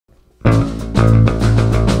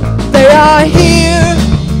They are here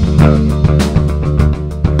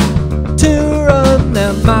to run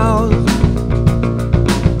their mouths.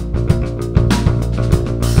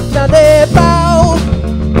 Now they bow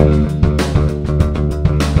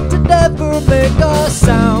to never make a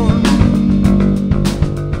sound.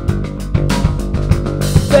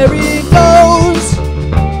 There he goes,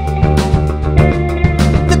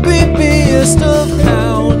 the creepiest of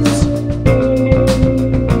hounds.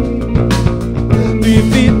 3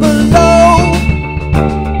 feet below,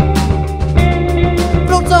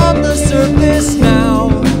 floats on the surface now.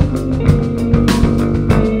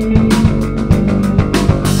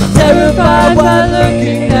 Terrified by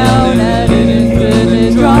looking down at an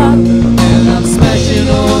infinite drop, and I'm smashing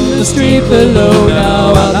on the street below.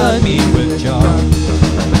 Now I'll not meet with John.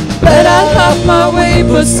 But I lost my way,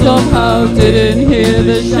 but somehow didn't hear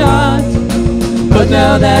the shot. But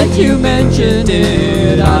now that you mentioned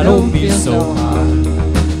it, I don't feel so hot.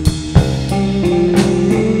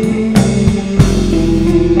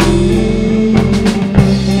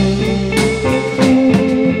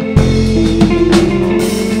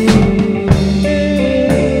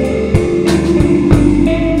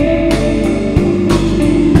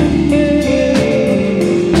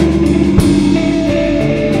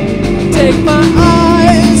 Take my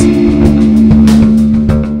eyes,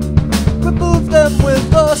 remove them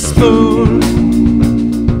with a spoon.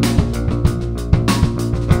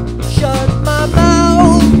 Shut my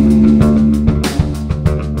mouth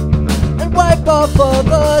and wipe off all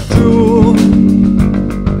the drool.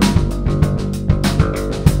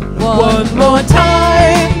 One more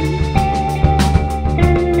time,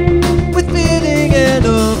 with feeling and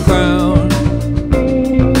a frown.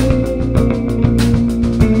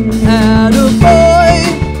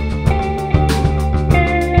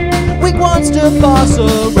 Wants to boss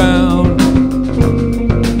around.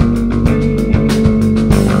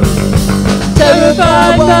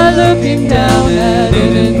 Terrified by looking down at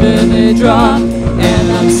an infinite drop,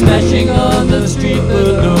 and I'm smashing on the street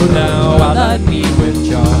below. Now I'll not meet with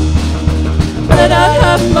John. But I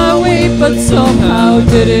have my way, but somehow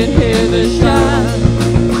didn't hear the shot.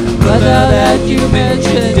 But now that you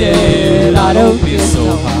mentioned it, I don't feel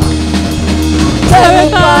so hot.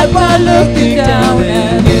 Terrified by looking down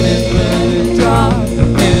at an infinite drop,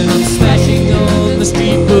 and I'm smashing on the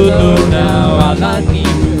street below. Now I'll not meet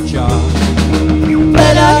with John.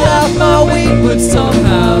 But I have my way, but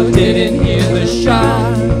somehow didn't hear the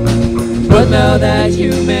shot. But now that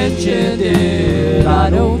you mentioned it, I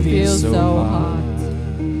don't feel so hot.